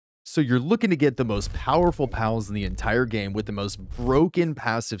So you're looking to get the most powerful pals in the entire game with the most broken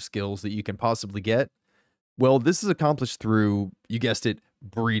passive skills that you can possibly get. Well, this is accomplished through, you guessed it,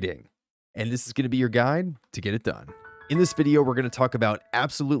 breeding. And this is going to be your guide to get it done. In this video, we're going to talk about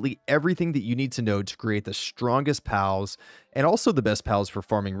absolutely everything that you need to know to create the strongest pals and also the best pals for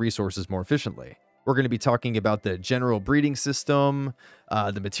farming resources more efficiently. We're going to be talking about the general breeding system,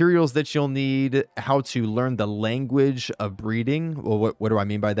 the materials that you'll need, how to learn the language of breeding. Well, what do I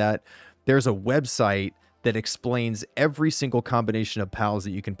mean by that? There's a website that explains every single combination of pals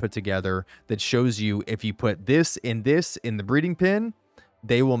that you can put together that shows you if you put this in the breeding pen,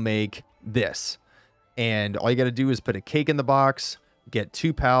 they will make this. And all you got to do is put a cake in the box, get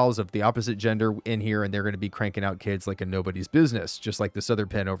 2 pals of the opposite gender in here, and they're going to be cranking out kids like a nobody's business, just like this other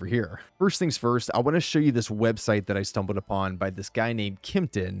pen over here. First things first, I want to show you this website that I stumbled upon by this guy named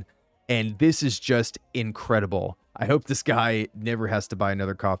Kimpton, and this is just incredible. I hope this guy never has to buy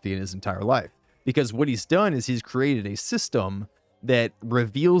another coffee in his entire life, because what he's done is he's created a system that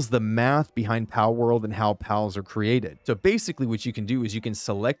reveals the math behind Palworld and how pals are created. So basically what you can do is you can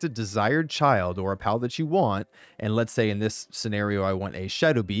select a desired child or a pal that you want. And let's say in this scenario, I want a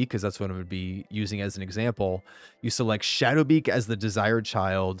Shadowbeak because that's what I would be using as an example. You select Shadowbeak as the desired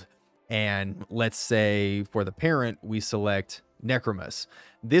child. And let's say for the parent, we select Necromus.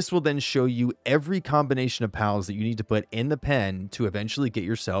 This will then show you every combination of pals that you need to put in the pen to eventually get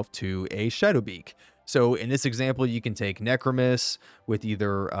yourself to a Shadowbeak. So in this example, you can take Necromus with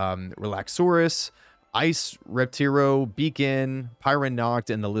either Relaxorus, Ice Reptiro, Beacon, Pyron Noct,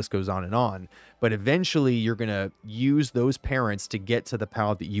 and the list goes on and on. But eventually, you're going to use those parents to get to the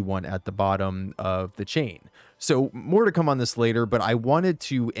pal that you want at the bottom of the chain. So more to come on this later, but I wanted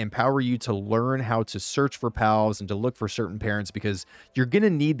to empower you to learn how to search for pals and to look for certain parents because you're going to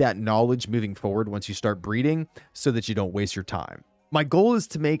need that knowledge moving forward once you start breeding so that you don't waste your time. My goal is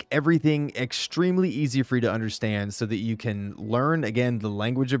to make everything extremely easy for you to understand so that you can learn, again, the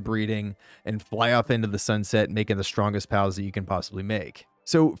language of breeding and fly off into the sunset, making the strongest pals that you can possibly make.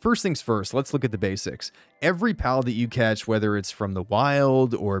 So first things first, let's look at the basics. Every pal that you catch, whether it's from the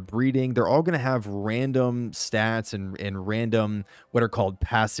wild or breeding, they're all going to have random stats and random what are called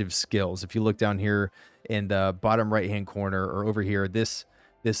passive skills. If you look down here in the bottom right-hand corner or over here, this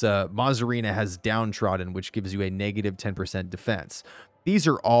Mazzarina has Downtrodden, which gives you a negative 10% defense. These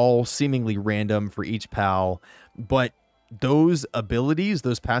are all seemingly random for each pal, but those abilities,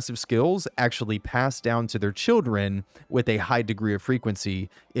 those passive skills, actually pass down to their children with a high degree of frequency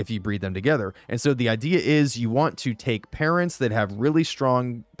if you breed them together. And so the idea is you want to take parents that have really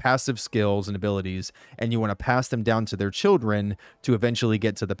strong passive skills and abilities, and you want to pass them down to their children to eventually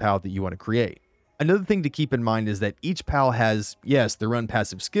get to the pal that you want to create. Another thing to keep in mind is that each pal has, yes, their own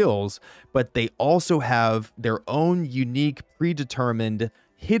passive skills, but they also have their own unique, predetermined,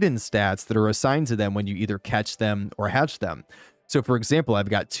 hidden stats that are assigned to them when you either catch them or hatch them. So for example, I've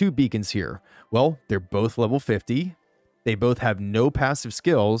got 2 beacons here. Well, they're both level 50. They both have no passive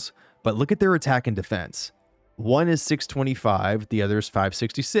skills, but look at their attack and defense. One is 625, the other is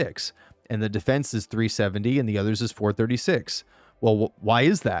 566, and the defense is 370 and the other's is 436. Well, why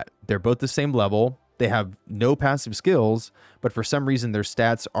is that? They're both the same level. They have no passive skills, but for some reason their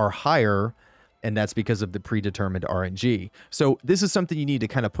stats are higher, and that's because of the predetermined RNG. So this is something you need to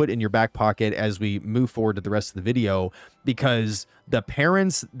kind of put in your back pocket as we move forward to the rest of the video, because the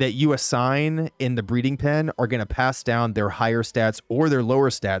parents that you assign in the breeding pen are going to pass down their higher stats or their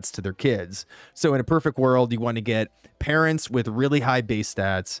lower stats to their kids. So in a perfect world, you want to get parents with really high base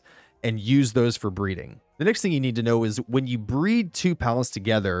stats and use those for breeding. The next thing you need to know is when you breed 2 pals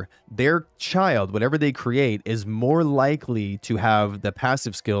together, their child, whatever they create, is more likely to have the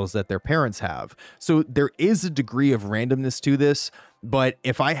passive skills that their parents have. So there is a degree of randomness to this, but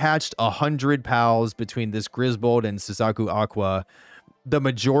if I hatched 100 pals between this Grisbold and Suzaku Aqua, the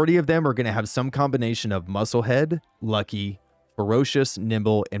majority of them are going to have some combination of Musclehead, Lucky, Ferocious,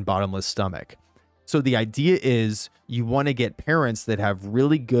 Nimble, and Bottomless Stomach. So the idea is you want to get parents that have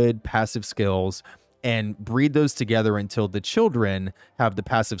really good passive skills and breed those together until the children have the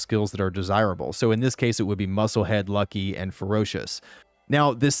passive skills that are desirable. So in this case, it would be Musclehead, Lucky, and Ferocious.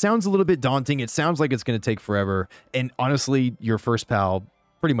 Now, this sounds a little bit daunting. It sounds like it's going to take forever. And honestly, your first pal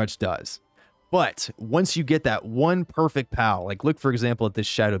pretty much does. But once you get that one perfect pal, like look, for example, at this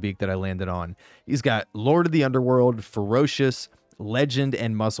Shadowbeak that I landed on. He's got Lord of the Underworld, Ferocious, Legend,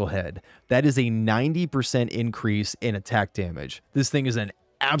 and Musclehead. That is a 90% increase in attack damage. This thing is an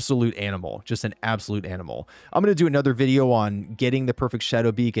absolute animal, just an absolute animal. I'm going to do another video on getting the perfect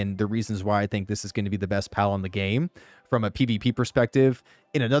Shadowbeak and the reasons why I think this is going to be the best pal in the game from a PvP perspective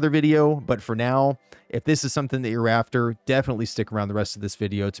in another video. But for now, if this is something that you're after, definitely stick around the rest of this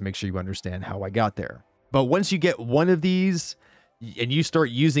video to make sure you understand how I got there. But once you get one of these and you start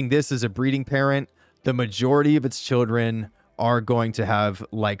using this as a breeding parent, the majority of its children are going to have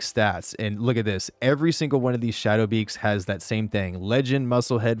like stats. And look at this. Every single one of these Shadowbeaks has that same thing: Legend,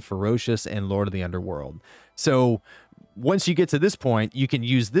 Musclehead, Ferocious, and Lord of the Underworld. So once you get to this point, you can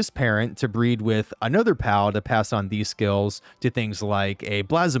use this parent to breed with another pal to pass on these skills to things like a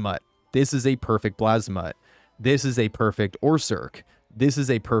Blazamut. This is a perfect Blazamut. This is a perfect Orserk. This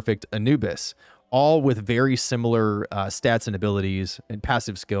is a perfect Anubis, all with very similar stats and abilities and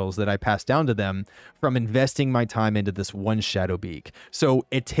passive skills that I passed down to them from investing my time into this one Shadowbeak. So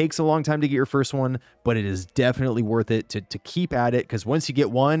it takes a long time to get your first one, but it is definitely worth it to keep at it, because once you get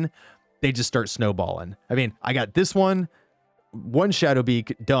one, they just start snowballing. I mean, I got this one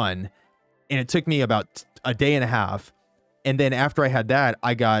Shadowbeak done, and it took me about a day and a half. And then after I had that,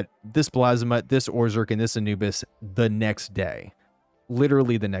 I got this Blazamut, this Orserk, and this Anubis the next day.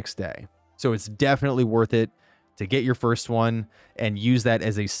 Literally the next day. So it's definitely worth it to get your first one and use that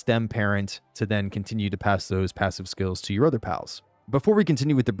as a STEM parent to then continue to pass those passive skills to your other pals. Before we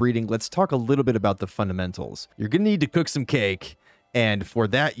continue with the breeding, let's talk a little bit about the fundamentals. You're going to need to cook some cake, and for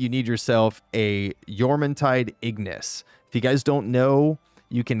that, you need yourself a Jormuntide Ignis. If you guys don't know,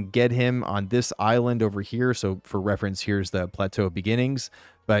 you can get him on this island over here. So for reference, here's the Plateau of Beginnings.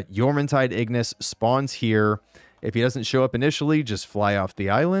 But Jormuntide Ignis spawns here. If he doesn't show up initially, just fly off the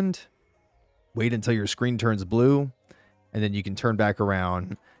island. Wait until your screen turns blue, and then you can turn back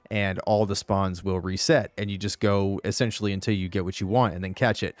around and all the spawns will reset, and you just go essentially until you get what you want and then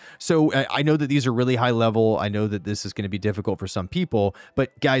catch it. So I know that these are really high level. I know that this is going to be difficult for some people,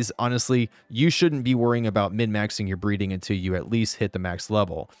 but guys, honestly, you shouldn't be worrying about min-maxing your breeding until you at least hit the max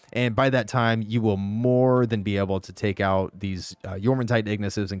level. And by that time, you will more than be able to take out these Jormuntide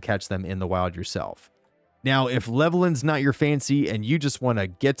Ignises and catch them in the wild yourself. Now, if leveling's not your fancy and you just want to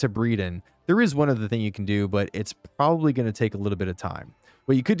get to breeding, there is one other thing you can do, but it's probably going to take a little bit of time.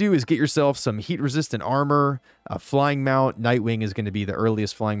 What you could do is get yourself some heat-resistant armor, a flying mount. Nightwing is going to be the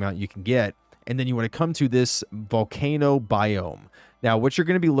earliest flying mount you can get. And then you want to come to this volcano biome. Now, what you're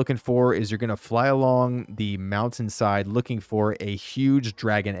going to be looking for is you're going to fly along the mountainside looking for a huge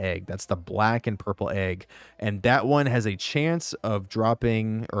dragon egg. That's the black and purple egg. And that one has a chance of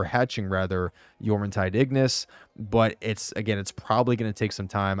dropping, or hatching rather, Jormuntide Ignis. But it's probably going to take some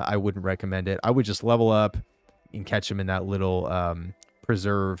time. I wouldn't recommend it. I would just level up and catch him in that little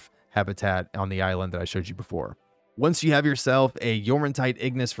preserve habitat on the island that I showed you before. Once you have yourself a Jormuntide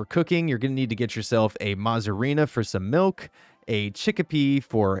Ignis for cooking, you're going to need to get yourself a Mazarina for some milk, a Chickpea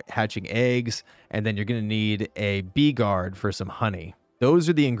for hatching eggs, and then you're going to need a Bee Guard for some honey. Those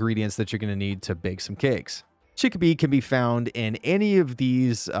are the ingredients that you're going to need to bake some cakes. Chickpea can be found in any of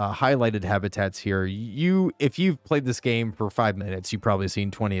these highlighted habitats here. If you've played this game for 5 minutes, you've probably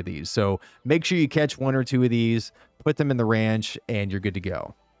seen 20 of these. So make sure you catch 1 or 2 of these, put them in the ranch, and you're good to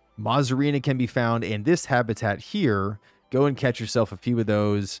go. Mazarina can be found in this habitat here. Go and catch yourself a few of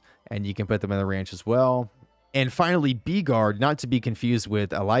those, and you can put them in the ranch as well. And finally, Bee Guard, not to be confused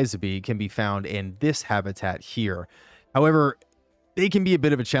with Elizabeth, can be found in this habitat here. However, they can be a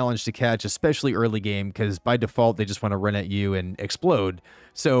bit of a challenge to catch, especially early game, because by default, they just want to run at you and explode.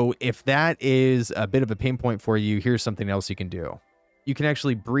 So if that is a bit of a pain point for you, here's something else you can do. You can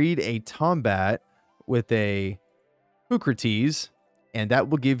actually breed a Tombat with a Eucrates, and that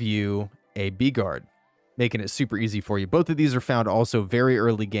will give you a Bee Guard, making it super easy for you. Both of these are found also very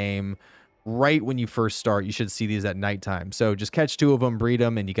early game. Right when you first start, you should see these at nighttime. So just catch 2 of them, breed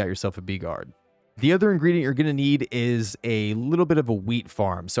them, and you got yourself a Bee Guard. The other ingredient you're going to need is a little bit of a wheat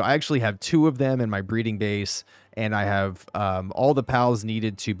farm. So I actually have 2 of them in my breeding base, and I have all the pals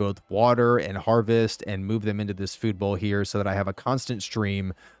needed to both water and harvest and move them into this food bowl here so that I have a constant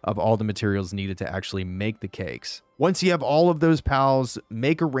stream of all the materials needed to actually make the cakes. Once you have all of those pals,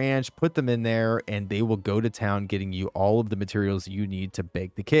 make a ranch, put them in there, and they will go to town getting you all of the materials you need to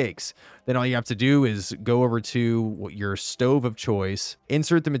bake the cakes. Then all you have to do is go over to your stove of choice,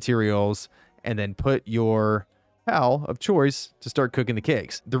 insert the materials, and then put your pal of choice to start cooking the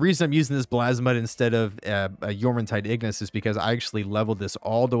cakes. The reason I'm using this Blazamut instead of a Jormuntide Ignis is because I actually leveled this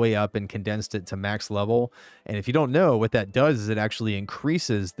all the way up and condensed it to max level. And if you don't know, what that does is it actually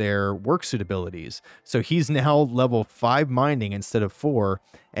increases their work suitabilities. So he's now level 5 mining instead of 4,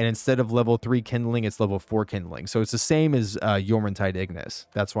 and instead of level 3 kindling, it's level 4 kindling. So it's the same as Jormuntide Ignis.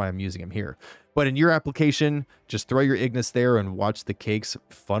 That's why I'm using him here. But in your application, just throw your Ignis there and watch the cakes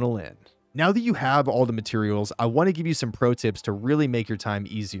funnel in. Now that you have all the materials, I want to give you some pro tips to really make your time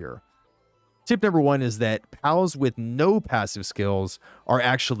easier. Tip number one is that pals with no passive skills are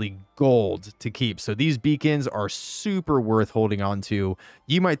actually gold to keep. So these beacons are super worth holding on to.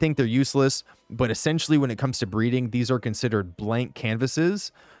 You might think they're useless, but essentially when it comes to breeding, these are considered blank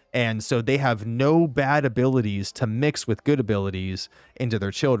canvases. And so they have no bad abilities to mix with good abilities into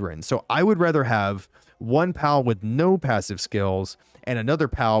their children. So I would rather have one pal with no passive skills and another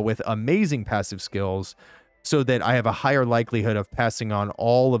pal with amazing passive skills, so that I have a higher likelihood of passing on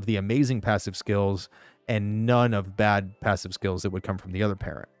all of the amazing passive skills and none of bad passive skills that would come from the other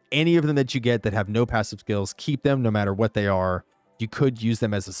parent. Any of them that you get that have no passive skills, keep them no matter what they are. You could use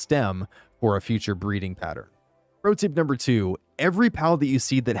them as a stem for a future breeding pattern. Pro tip number two, every pal that you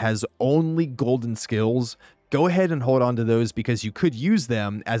see that has only golden skills, go ahead and hold on to those because you could use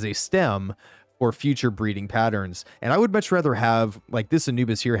them as a stem or future breeding patterns. And I would much rather have, like this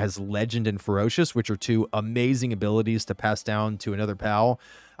Anubis here has Legend and Ferocious, which are two amazing abilities to pass down to another pal.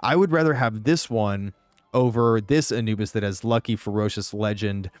 I would rather have this one over this Anubis that has Lucky, Ferocious,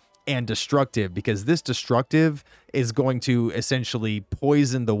 Legend, and Destructive, because this Destructive is going to essentially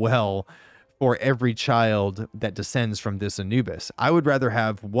poison the well for every child that descends from this Anubis. I would rather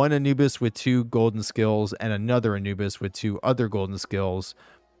have one Anubis with 2 golden skills and another Anubis with 2 other golden skills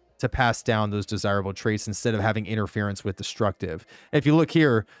to pass down those desirable traits instead of having interference with Destructive. If you look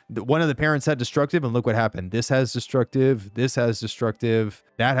here, one of the parents had Destructive, and look what happened. This has Destructive, this has Destructive,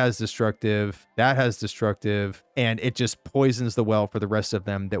 that has Destructive, that has Destructive, and it just poisons the well for the rest of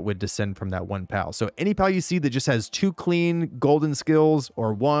them that would descend from that one pal. So any pal you see that just has 2 clean golden skills,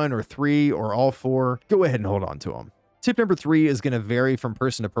 or 1 or 3 or all 4, go ahead and hold on to them. Tip number 3 is going to vary from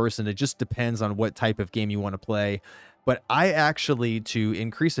person to person. It just depends on what type of game you want to play. But I actually, to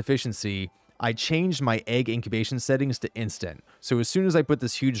increase efficiency, I changed my egg incubation settings to instant. So as soon as I put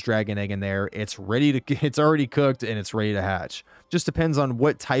this huge dragon egg in there, it's already cooked and it's ready to hatch. Just depends on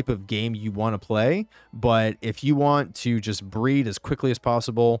what type of game you want to play. But if you want to just breed as quickly as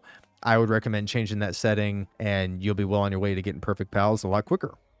possible, I would recommend changing that setting, and you'll be well on your way to getting perfect pals a lot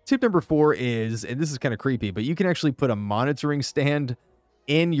quicker. Tip number 4 is, and this is kind of creepy, but you can actually put a monitoring stand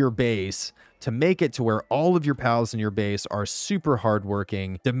in your base to make it to where all of your pals in your base are super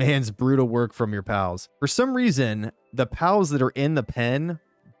hardworking, demands brutal work from your pals. For some reason, the pals that are in the pen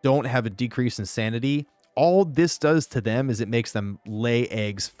don't have a decrease in sanity. All this does to them is it makes them lay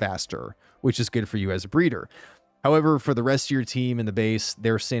eggs faster, which is good for you as a breeder. However, for the rest of your team in the base,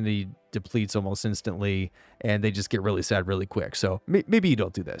 their sanity depletes almost instantly, and they just get really sad really quick. So maybe you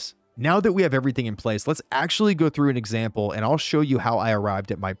don't do this. Now that we have everything in place, let's actually go through an example, and I'll show you how I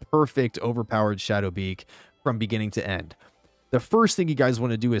arrived at my perfect overpowered Shadowbeak from beginning to end. The first thing you guys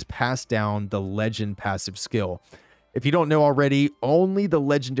want to do is pass down the Legend passive skill. If you don't know already, only the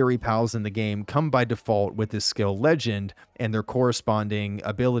legendary pals in the game come by default with this skill Legend and their corresponding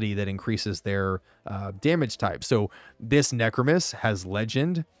ability that increases their damage type. So this Necromus has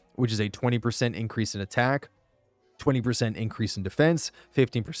Legend, which is a 20% increase in attack, 20% increase in defense,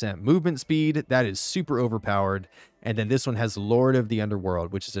 15% movement speed. That is super overpowered. And then this one has Lord of the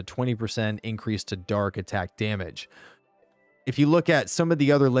Underworld, which is a 20% increase to dark attack damage. If you look at some of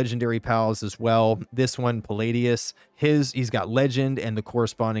the other legendary pals as well, this one, Palladius, he's got Legend, and the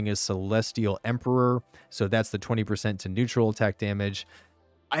corresponding is Celestial Emperor. So that's the 20% to neutral attack damage.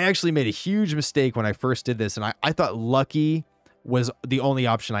 I actually made a huge mistake when I first did this, and I thought Lucky was the only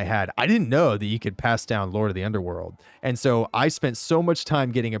option I had. I didn't know that you could pass down Lord of the Underworld. And so I spent so much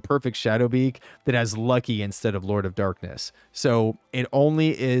time getting a perfect Shadowbeak that has Lucky instead of Lord of Darkness. So it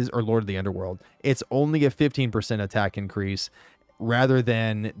only is, or Lord of the Underworld, it's only a 15% attack increase rather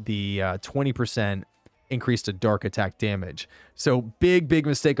than the 20% increase to dark attack damage. So big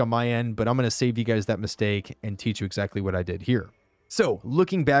mistake on my end, but I'm going to save you guys that mistake and teach you exactly what I did here. So,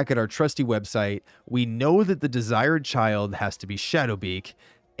 looking back at our trusty website, we know that the desired child has to be Shadowbeak,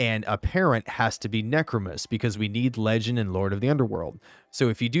 and a parent has to be Necromus, because we need Legend and Lord of the Underworld. So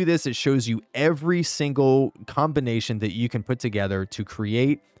if you do this, it shows you every single combination that you can put together to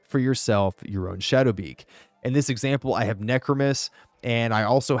create for yourself your own Shadowbeak. In this example, I have Necromus, and I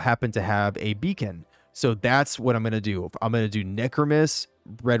also happen to have a beacon. So that's what I'm going to do. I'm going to do Necromus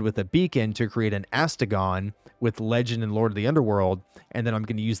bred with a beacon to create an Astagon with Legend and Lord of the Underworld, and then I'm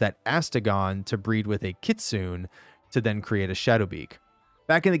going to use that Astagon to breed with a Kitsune to then create a Shadowbeak.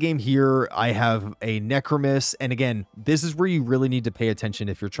 Back in the game here, I have a Necromus, and again, this is where you really need to pay attention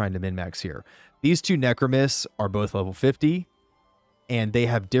if you're trying to min-max here. These two Necromus are both level 50, and they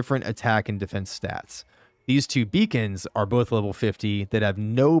have different attack and defense stats. These two beacons are both level 50 that have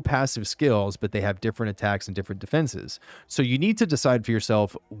no passive skills, but they have different attacks and different defenses. So you need to decide for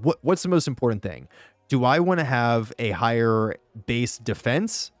yourself, what's the most important thing? Do I want to have a higher base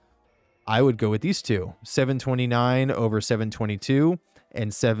defense? I would go with these two, 729 over 722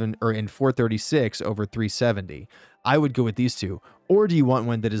 and 436 over 370. I would go with these two. Or do you want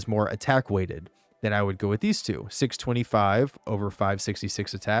one that is more attack weighted? Then I would go with these two, 625 over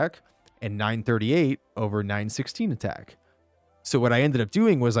 566 attack and 938 over 916 attack. So what I ended up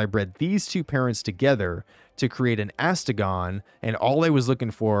doing was I bred these two parents together to create an Astegon, and all I was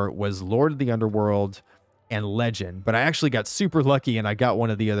looking for was Lord of the Underworld and Legend. But I actually got super lucky and I got one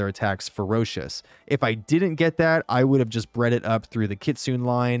of the other attacks, Ferocious. If I didn't get that, I would have just bred it up through the Kitsune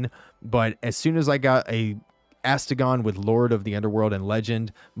line. But as soon as I got a Astegon with Lord of the Underworld and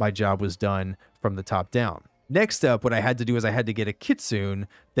Legend, my job was done from the top down. Next up, what I had to do is I had to get a Kitsune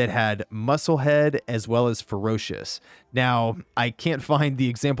that had Musclehead as well as Ferocious. Now, I can't find the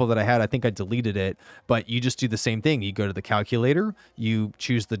example that I had. I think I deleted it, but you just do the same thing. You go to the calculator, you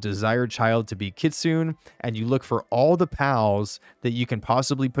choose the desired child to be Kitsune, and you look for all the pals that you can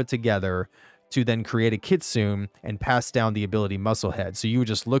possibly put together to then create a Kitsune and pass down the ability Musclehead. So you would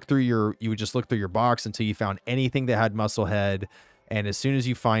just look through your box until you found anything that had Musclehead, and as soon as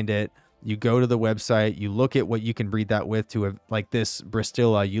you find it, you go to the website, you look at what you can breed that with to, like this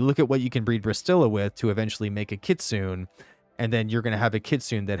Bristilla, you look at what you can breed Bristilla with to eventually make a Kitsune, and then you're going to have a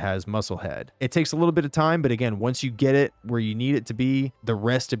Kitsune that has Musclehead. It takes a little bit of time, but again, once you get it where you need it to be, the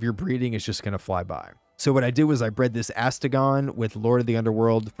rest of your breeding is just going to fly by. So what I did was I bred this Astegon with Lord of the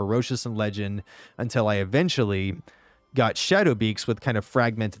Underworld, Ferocious, and Legend until I eventually got Shadowbeaks with kind of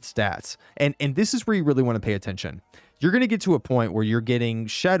fragmented stats. And this is where you really want to pay attention. You're going to get to a point where you're getting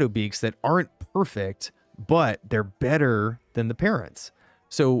Shadowbeaks that aren't perfect, but they're better than the parents.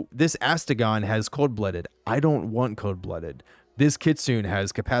 So this Astegon has Cold-Blooded. I don't want Cold-Blooded. This Kitsune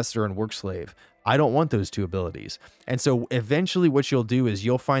has Capacitor and Workslave. I don't want those two abilities. And so eventually what you'll do is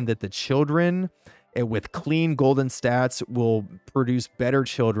you'll find that the children with clean golden stats will produce better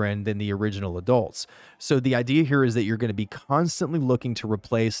children than the original adults. So the idea here is that you're going to be constantly looking to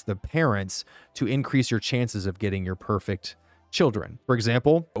replace the parents to increase your chances of getting your perfect children. For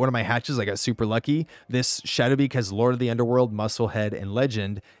example, one of my hatches, I got super lucky. This Shadowbeak has Lord of the Underworld, Musclehead, and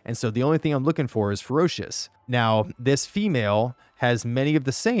Legend, and so the only thing I'm looking for is Ferocious. Now, this female has many of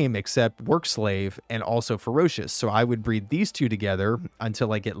the same except Workslave and also Ferocious, so I would breed these two together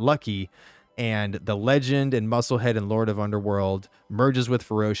until I get lucky, and the Legend and Musclehead and Lord of Underworld merges with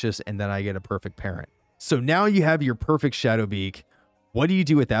Ferocious, and then I get a perfect parent. So now you have your perfect Shadowbeak. What do you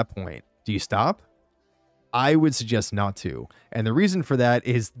do at that point? Do you stop? I would suggest not to. And the reason for that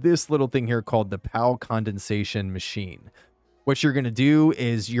is this little thing here called the PAL condensation machine. What you're going to do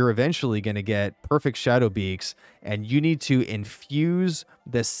is you're eventually going to get perfect Shadowbeaks, and you need to infuse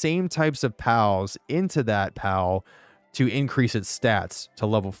the same types of PALs into that PAL to increase its stats to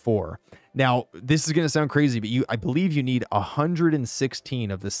level 4. Now, this is going to sound crazy, but I believe you need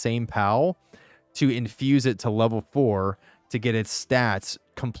 116 of the same PAL to infuse it to level 4 to get its stats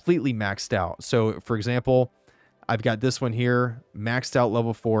completely maxed out. So, for example, I've got this one here, maxed out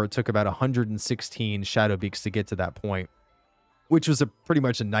level 4. It took about 116 Shadowbeaks to get to that point, which was pretty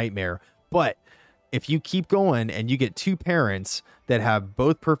much a nightmare. But if you keep going and you get two parents that have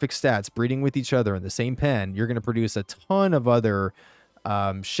both perfect stats breeding with each other in the same pen, you're going to produce a ton of other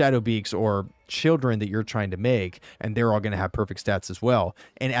Shadowbeaks or children that you're trying to make, and they're all going to have perfect stats as well.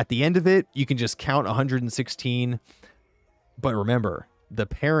 And at the end of it, you can just count 116. But remember, the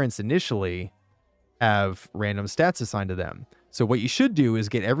parents initially have random stats assigned to them. So what you should do is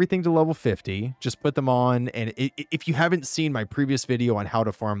get everything to level 50, just put them on. And if you haven't seen my previous video on how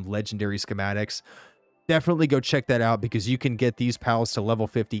to farm legendary schematics, definitely go check that out, because you can get these pals to level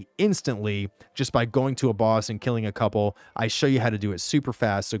 50 instantly just by going to a boss and killing a couple. I show you how to do it super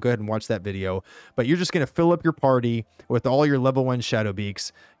fast, so go ahead and watch that video. But you're just going to fill up your party with all your level 1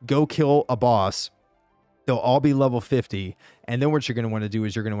 Shadowbeaks, go kill a boss. They'll all be level 50. And then what you're going to want to do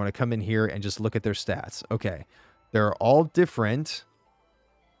is you're going to want to come in here and just look at their stats. Okay, they're all different,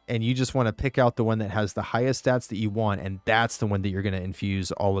 and you just want to pick out the one that has the highest stats that you want, and that's the one that you're going to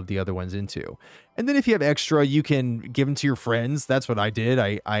infuse all of the other ones into. And then if you have extra, you can give them to your friends. That's what I did.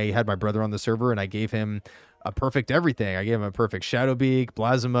 I had my brother on the server, and I gave him a perfect everything. I gave him a perfect Shadowbeak,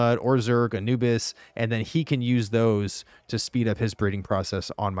 Blazamut, Orserk, Anubis, and then he can use those to speed up his breeding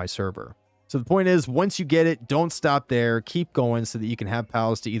process on my server. So the point is, once you get it, don't stop there. Keep going so that you can have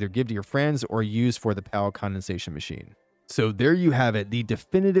pals to either give to your friends or use for the PAL condensation machine. So there you have it, the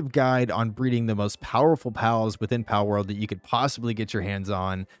definitive guide on breeding the most powerful pals within Palworld that you could possibly get your hands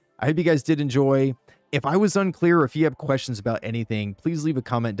on. I hope you guys did enjoy. If I was unclear or if you have questions about anything, please leave a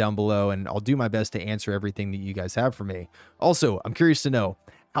comment down below and I'll do my best to answer everything that you guys have for me. Also, I'm curious to know,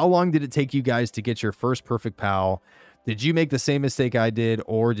 how long did it take you guys to get your first perfect pal? Did you make the same mistake I did,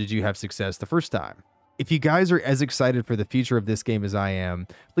 or did you have success the first time? If you guys are as excited for the future of this game as I am,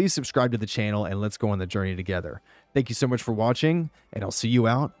 please subscribe to the channel and let's go on the journey together. Thank you so much for watching, and I'll see you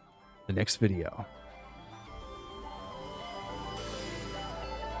out in the next video.